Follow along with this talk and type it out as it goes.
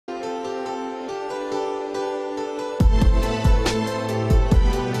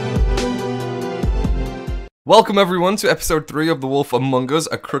Welcome everyone to episode 3 of The Wolf Among Us,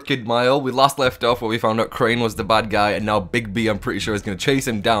 A Crooked Mile. We last left off where we found out Crane was the bad guy, and now Bigby, I'm pretty sure, is going to chase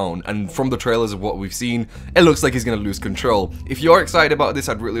him down. And from the trailers of what we've seen, it looks like he's going to lose control. If you're excited about this,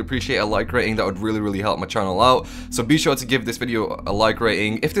 I'd really appreciate a like rating. That would really help my channel out. So be sure to give this video a like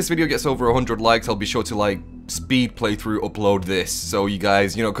rating. If this video gets over 100 likes, I'll be sure to speed playthrough upload this. So you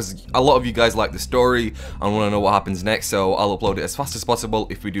guys, because a lot of you guys like the story and want to know what happens next. So I'll upload it as fast as possible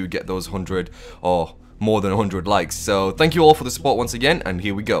if we do get those 100 or more than 100 likes. So thank you all for the support once again, and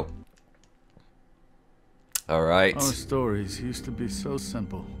here we go. Alright. Our stories used to be so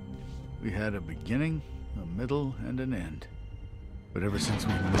simple. We had a beginning, a middle, and an end. But ever since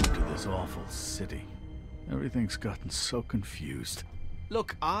we moved to this awful city, everything's gotten so confused.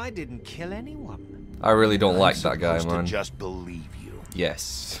 Look, I didn't kill anyone. I really don't like that guy, man. To just believe you.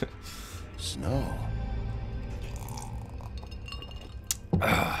 Yes. Snow.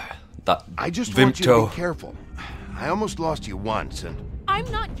 I just want you to be careful. I almost lost you once, and I'm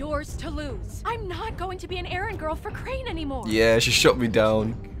not yours to lose. I'm not going to be an errand girl for Crane anymore. Yeah, she shut me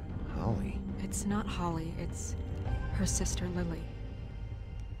down. Holly. It's not Holly, it's her sister Lily.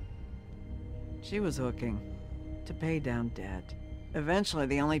 She was hooking to pay down debt. Eventually,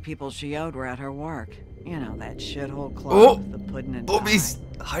 the only people she owed were at her work. You know, that shithole club with the pudding and boobies!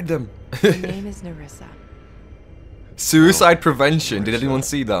 Hide them. Her name is Nerissa. Suicide prevention. Did anyone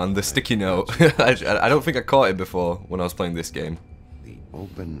see that on the sticky note? I don't think I caught it before when I was playing this game. The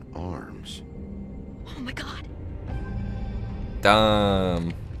open arms. Oh my god.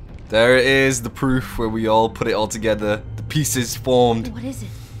 Damn. There it is, the proof where we all put it all together. The pieces formed. What is it?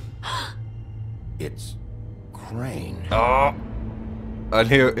 It's Crane. Oh. And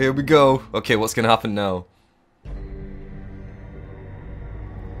here we go. Okay, what's gonna happen now?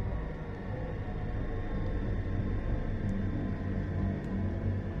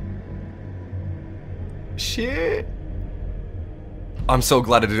 Shit. I'm so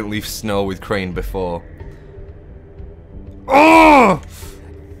glad I didn't leave Snow with Crane before. Oh! That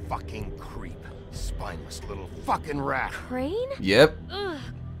fucking creep. Spineless little fucking rat. Crane? Yep. Ugh.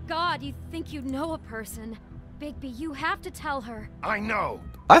 God, you think you know a person. Bigby, you have to tell her. I know.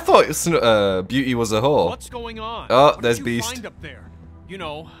 I thought Beauty was a whore. What's going on? Oh, what there's did you Beast. Find up there? You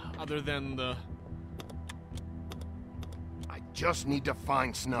know, other than the... I just need to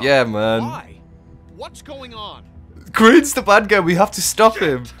find Snow. Yeah, man. Why? What's going on? Crane's the bad guy. We have to stop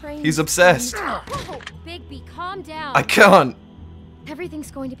him. Crane's He's obsessed. Whoa, Bigby, calm down. I can't. Everything's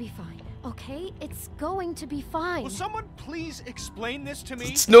going to be fine, okay? It's going to be fine. Will someone please explain this to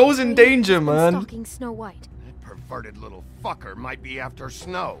me? Snow's in danger, Crane's been man. stalking Snow White. That perverted little fucker might be after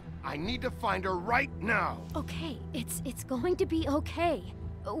Snow. I need to find her right now. Okay, it's going to be okay.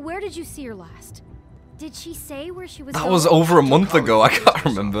 Where did you see her last? Did she say where she was That going? was over a month ago. I can't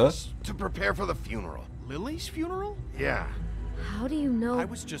remember. To prepare for the funeral. Lily's funeral? Yeah. How do you know? I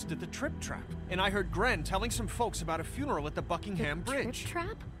was just at the Trip Trap, and I heard Gren telling some folks about a funeral at the Buckingham Bridge. Trip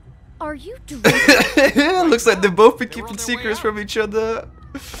Trap? Are you drunk? Looks like they've both been They were keeping on their way secrets out. from each other.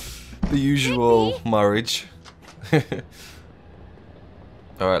 The usual Bigby? marriage.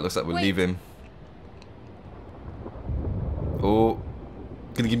 Alright, looks like we'll Wait. leave him. Oh.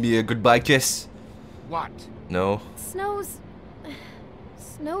 Gonna give me a goodbye kiss? What? No. Snow's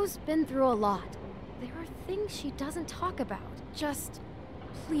been through a lot. There are things she doesn't talk about. Just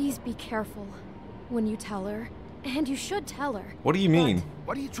please be careful when you tell her. And you should tell her. What do you mean?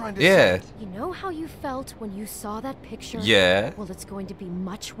 What are you trying to Yeah. say? You know how you felt when you saw that picture? Yeah. Well, it's going to be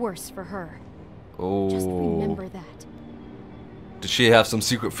much worse for her. Oh. Just remember that. Does she have some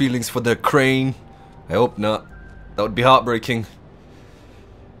secret feelings for the Crane? I hope not. That would be heartbreaking.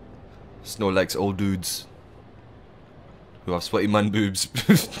 Snow likes old dudes who have sweaty man boobs.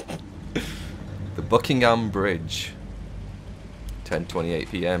 The Buckingham Bridge.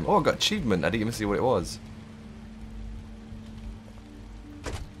 10:28 PM. Oh, I got achievement. I didn't even see what it was.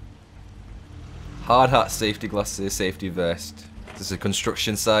 Hard hat, safety glasses, safety vest. This is a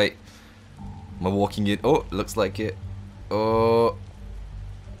construction site. Am I walking in? Oh, looks like it. Oh.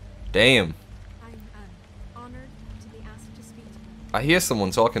 Damn. I'm honored to be asked to speak to you. I hear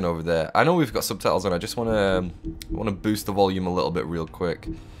someone talking over there. I know we've got subtitles on. I just want to boost the volume a little bit real quick.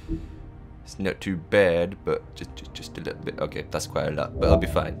 It's not too bad, but just a little bit. Okay, that's quite a lot, but I'll be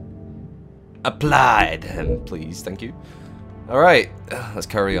fine. Applied, please. Thank you. All right, let's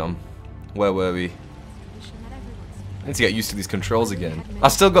carry on. Where were we? I need to get used to these controls again. I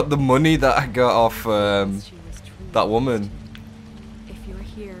still got the money that I got off that woman. If you're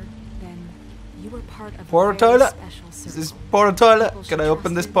here, then you were part of Porta a very toilet? special Is circle. this porta toilet? People Can should I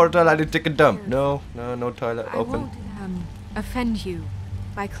open trust this in porta toilet? I you. need to take a dump. No toilet I open. won't offend you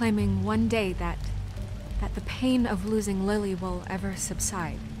by claiming one day that that the pain of losing Lily will ever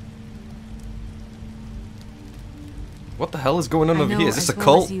subside. What the hell is going on I over know here? Is this a as well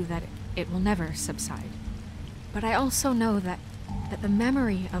cult? as you that it will never subside. But I also know that the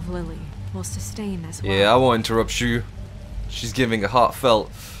memory of Lily will sustain as well. Yeah, I won't interrupt you. She's giving a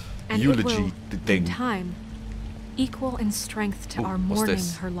heartfelt And eulogy it will, thing. in time, equal in strength to Ooh, our what's mourning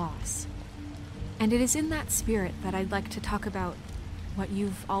this? her loss. And it is in that spirit that I'd like to talk about what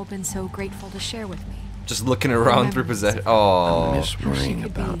you've all been so grateful to share with me. Just looking around through possession. I'll Oh, miss How she worrying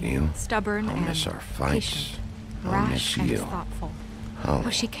could about be you. stubborn I'll and miss our fights. patient, I'll rash miss and you. thoughtful. Holly. How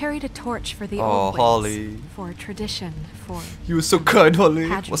she carried a torch for the Oh, old ways, Holly. for tradition, for you were so kind, Holly.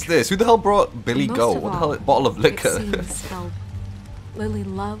 What's pageantry. this? Who the hell brought Billy And most Goat? of What the all, hell? Bottle of liquor. It seems how Lily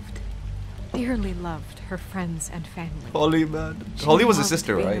loved, dearly loved her friends and family. Holly, man. She Holly was a loved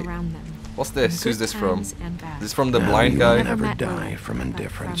sister, being right? around them, What's in this? Who's good this from? times and bad. This is from the Now blind you guy. will Never never met die Lily, from but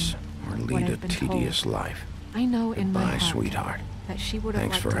indifference or what lead a I've been tedious told. life. I know in my Goodbye, heart sweetheart. that she would have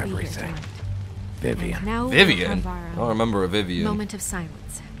Thanks liked for to be everything. here tonight. Vivian. And now we'll Vivian? have our, I don't remember a Vivian. moment of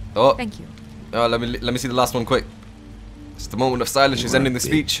silence. Oh, Thank you. let me see the last one quick. It's the moment of silence. You She's were ending a the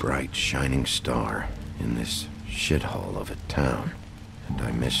big, speech. bright, shining star in this shithole of a town, and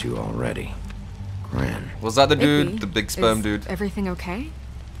I miss you already. Gran. Was that the dude? Bigby, The big sperm is dude? Everything okay?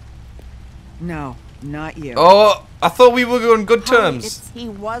 No, not you. Oh, I thought we were on good Holly, terms. He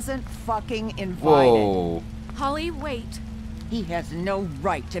wasn't fucking invited. Whoa. Holly, wait. He has no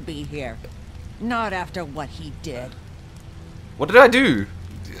right to be here. Not after what he did. What did I do?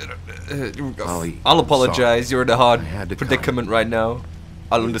 Holly, I'll I'm apologize. sorry. You're in a hard I had to predicament right now.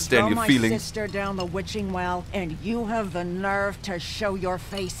 I'll understand Throw your my feelings. sister down the witching well, and you have the nerve to show your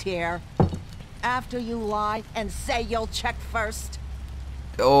face here. After you lie and say you'll check first.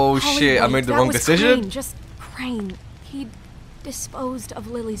 Oh Holly, shit, I wait, made the that wrong was decision? Crane, just Crane. He disposed of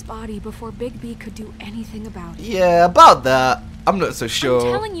Lily's body before Bigby could do anything about it. Yeah, about that. I'm not so sure.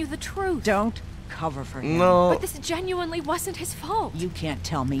 I'm telling you the truth. Don't cover for him. No. But this genuinely wasn't his fault. You can't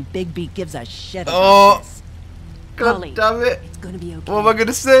tell me Bigby gives a shit Oh. about this. God Holly, damn it. it's gonna be okay. What am I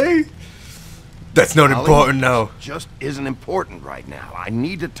gonna say? That's not Holly, important now. Just isn't important right now. I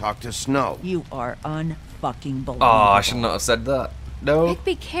need to talk to Snow. You are unfucking believable. Oh, I should not have said that. No.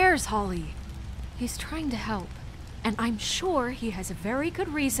 Bigby cares, Holly. He's trying to help. And I'm sure he has a very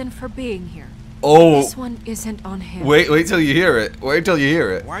good reason for being here. Oh. This one isn't on him. Wait till you hear it. Wait till you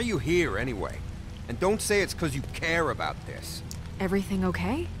hear it. Why are you here anyway? And don't say it's because you care about this. Everything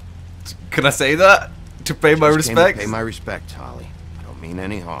okay? Can I say that? To pay my Just came to respects? Pay my respects, Holly. I don't mean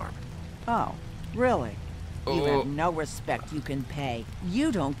any harm. Oh, really? You Oh. have no respect you can pay.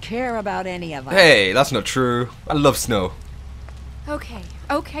 You don't care about any of us. Hey, that's not true. I love snow.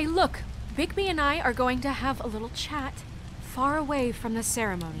 Okay, look. Bigby and I are going to have a little chat far away from the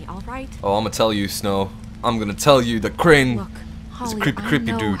ceremony, alright? Oh, I'm gonna tell you, Snow. I'm gonna tell you that Crane Look, is Holly, a creepy, I creepy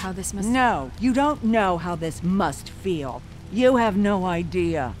know dude. how this must... No, you don't know how this must feel. You have no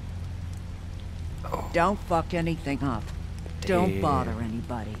idea. Don't fuck anything up. Don't bother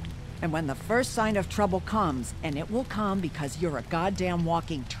anybody. And when the first sign of trouble comes, and it will come because you're a goddamn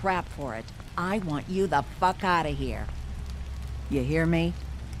walking trap for it, I want you the fuck out of here. You hear me?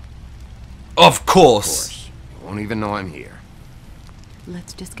 Of course. You won't even know I'm here.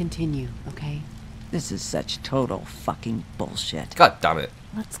 Let's just continue, okay? This is such total fucking bullshit. God damn it.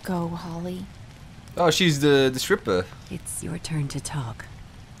 Let's go, Holly. Oh, she's the stripper. It's your turn to talk.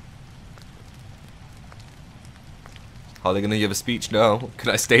 Holly gonna give a speech now. Can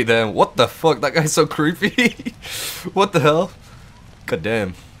I stay there? What the fuck? That guy's so creepy. What the hell? God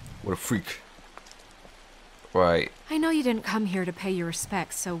damn. What a freak. Right. I know you didn't come here to pay your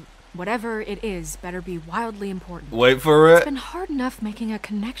respects, so whatever it is better be wildly important. Wait for It's it. been hard enough making a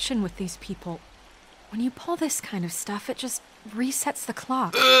connection with these people. When you pull this kind of stuff, it just resets the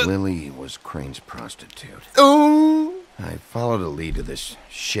clock. Lily was Crane's prostitute. Oh. I followed a lead to this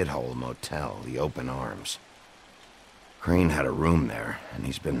shithole motel, the Open Arms. Crane had a room there, and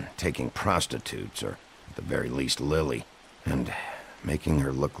he's been taking prostitutes, or at the very least Lily, and making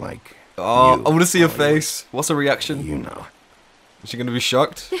her look like Oh, you, I want to see her Hollywood. face. What's her reaction? You know. Is she gonna be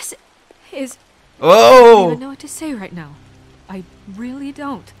shocked? This is... I don't even Oh! know what to say right now. I really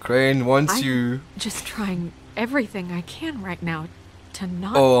don't. Crane wants I'm you. just trying everything I can right now to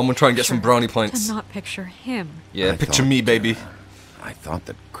not... Oh, I'm gonna try and get some picture- brownie points. To not picture him. Yeah, I picture thought, me, baby. I thought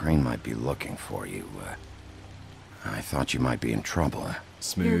that Crane might be looking for you. I thought you might be in trouble. You're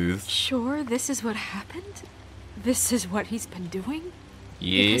Smooth. sure this is what happened? This is what he's been doing?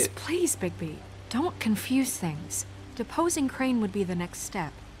 Yeah. Because please, Bigby, don't confuse things. Deposing Crane would be the next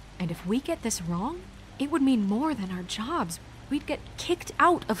step. And if we get this wrong, it would mean more than our jobs. we'd get kicked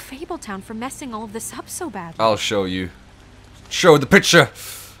out of Fabletown for messing all of this up so badly. I'll show you. Show the picture.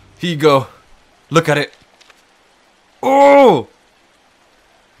 Here you go. Look at it. Oh!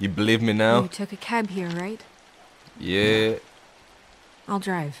 You believe me now? You took a cab here, right? Yeah. I'll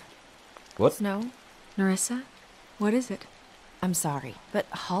drive. What? Snow? Nerissa? What is it? I'm sorry, but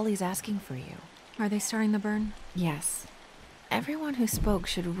Holly's asking for you. Are they starting the burn? Yes. Everyone who spoke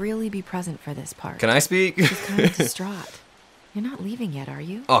should really be present for this part. Can I speak? She's kind of distraught. You're not leaving yet, are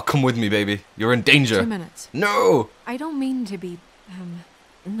you? Oh, come with me, baby. You're in danger. 2 minutes. No! I don't mean to be,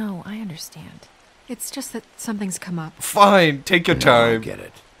 No, I understand. it's just that something's come up. Fine, take your No, I time. get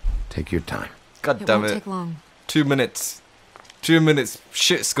it. Take your time. God It damn won't it. take long. 2 minutes. 2 minutes.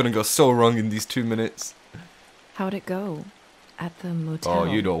 Shit's gonna go so wrong in these 2 minutes. How'd it go? At the motel? Oh,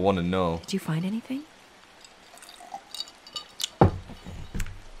 you don't want to know. Did you find anything?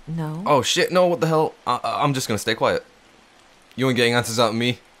 No? Oh shit, no, what the hell? I'm just gonna stay quiet. You ain't getting answers out of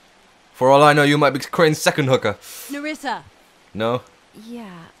me. For all I know, you might be Crane's second hooker. Nerissa! No?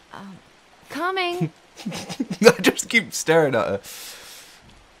 Yeah, Coming. I just keep staring at her.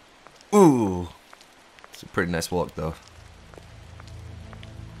 Ooh. It's a pretty nice walk, though.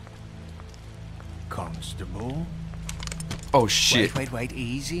 Constable? Oh shit. Wait,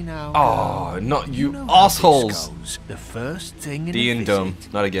 easy now. Oh, not you, know how this assholes. goes. The first thing in Being a dumb.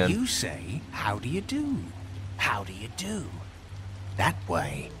 visit, Not again. You say, how do you do? How do you do? That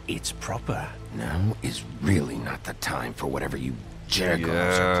way, it's proper. Now is really not the time for whatever you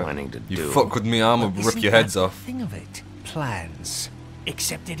jagoffs are planning to You do. fuck with me, I'ma But rip isn't your heads that the off. thing of it. Plans.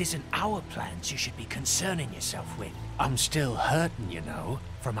 Except it isn't our plans you should be concerning yourself with. I'm still hurting, you know,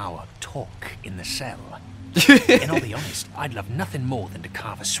 from our talk in the cell. And I'll be honest, I'd love nothing more than to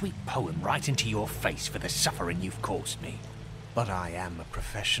carve a sweet poem right into your face for the suffering you've caused me. But I am a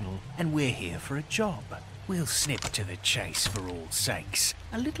professional, and we're here for a job. We'll snip to the chase for all sakes.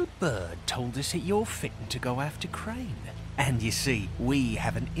 A little bird told us that you're fitting to go after Crane. And you see, we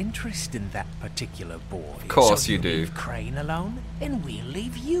have an interest in that particular boy. Of course so you do. Leave Crane alone, and we'll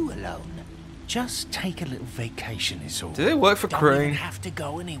leave you alone. Just take a little vacation is all. Do they work for Don't Crane? even have to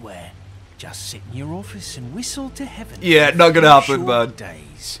go anywhere. Just sit in your office and whistle to heaven. Yeah, for not gonna a happen, short man.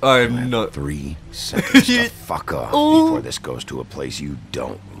 Days. I'm not. 3 seconds to fuck off before this goes to a place you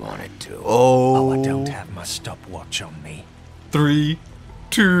don't want it to. Oh, I don't have my stopwatch on me. 3,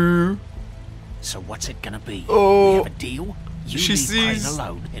 2. So what's it gonna be? Oh, We have a deal? You she leave Crane sees-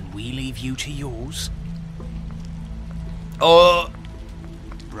 alone, and we leave you to yours? Oh.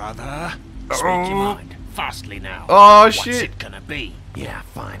 Brother, speak your mind. Fastly now. Oh, What's shit. it gonna be? Yeah,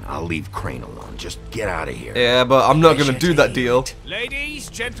 fine. I'll leave Crane alone. Just get out of here. Yeah, but I'm not gonna Pleasure do to that hear deal. it. Ladies,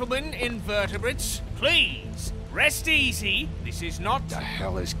 gentlemen, invertebrates, please, rest easy. This is not... What the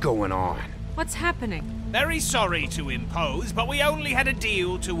hell is going on? What's happening? Very sorry to impose, but we only had a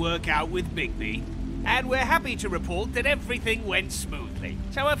deal to work out with Bigby. And we're happy to report that everything went smoothly.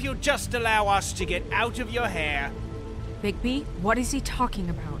 So if you'll just allow us to get out of your hair... Bigby, what is he talking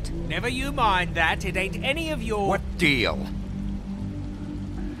about? Never you mind that, it ain't any of your... What deal?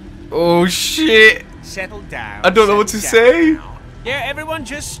 Oh shit. Settle down. I don't know what to settle down say. now. Yeah, everyone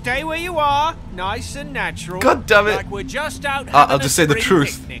just stay where you are. Nice and natural. God damn it. Like we're just out having I'll just say the spring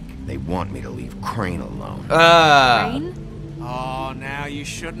truth. picnic. They want me to leave Crane alone. Ah. Crane? Oh, now you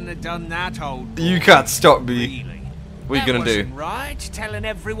shouldn't have done that, old boy. You can't stop me. Really? What are you gonna do? That wasn't right, telling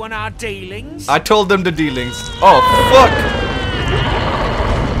everyone our dealings. I told them the dealings. Oh, fuck.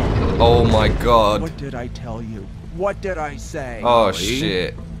 Oh my god. What did I tell you? What did I say? Oh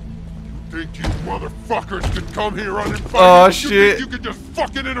shit. Think you motherfuckers could come here uninvited? Oh, You shit. think you could just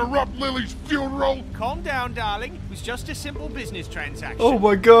fucking interrupt Lily's funeral? Calm down, darling. It was just a simple business transaction. Oh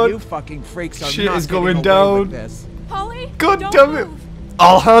my god. You fucking freaks are Shit not is getting going away down. with this. Holly? God don't damn it. move.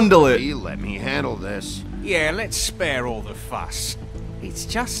 I'll handle it. Hey, let me handle this. Yeah, let's spare all the fuss. It's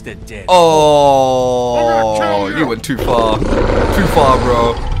just a dead. Oh, I'm gonna kill you. you went too far. Too far,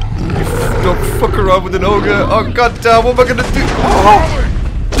 bro. You don't fuck around with an ogre. Oh, goddamn, what am I gonna do?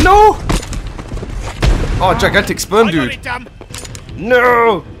 Oh, no. Oh, gigantic sperm I got dude. it done.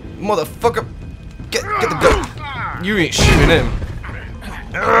 No, motherfucker. Get the gun. You ain't shooting him.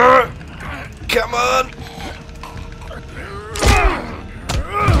 Come on.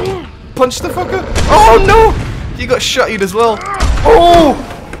 Punch the fucker. Oh, no. You got shotted as well. Oh.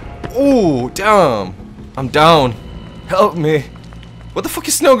 Oh, damn. I'm down. Help me. Where the fuck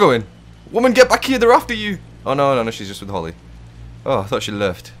is Snow going? Woman, get back here. They're after you. Oh, no, she's just with Holly. Oh, I thought she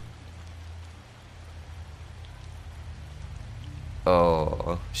left.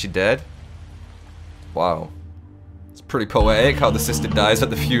 Oh, she dead? Wow. It's pretty poetic how the sister dies at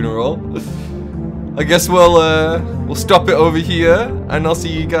the funeral. I guess we'll stop it over here, and I'll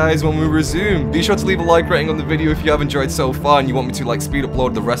see you guys when we resume. Be sure to leave a like rating on the video if you have enjoyed so far and you want me to like speed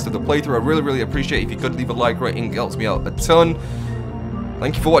upload the rest of the playthrough. I really appreciate it if you could leave a like rating. It helps me out a ton.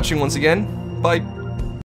 Thank you for watching once again. Bye.